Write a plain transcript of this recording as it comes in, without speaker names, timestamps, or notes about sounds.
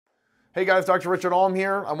Hey guys, Dr. Richard Alm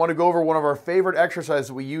here. I want to go over one of our favorite exercises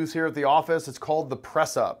that we use here at the office. It's called the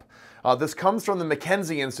press up. This comes from the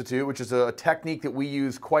McKenzie Institute, which is a technique that we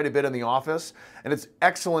use quite a bit in the office, and it's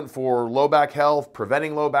excellent for low back health,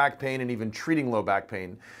 preventing low back pain, and even treating low back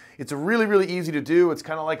pain. It's really easy to do. It's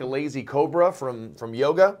kind of like a lazy cobra from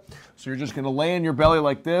yoga. So you're just going to lay on your belly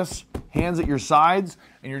like this, hands at your sides,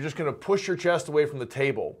 and you're just going to push your chest away from the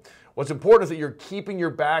table. What's important is that you're keeping your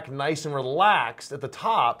back nice and relaxed at the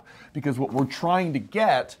top, because what we're trying to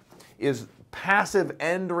get is passive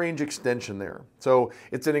end range extension there. So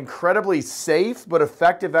it's an incredibly safe but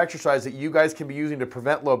effective exercise that you guys can be using to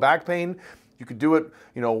prevent low back pain. You could do it,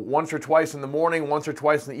 once or twice in the morning, once or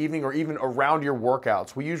twice in the evening, or even around your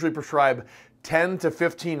workouts. We usually prescribe 10 to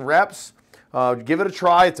 15 reps. Give it a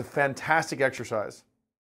try. It's a fantastic exercise.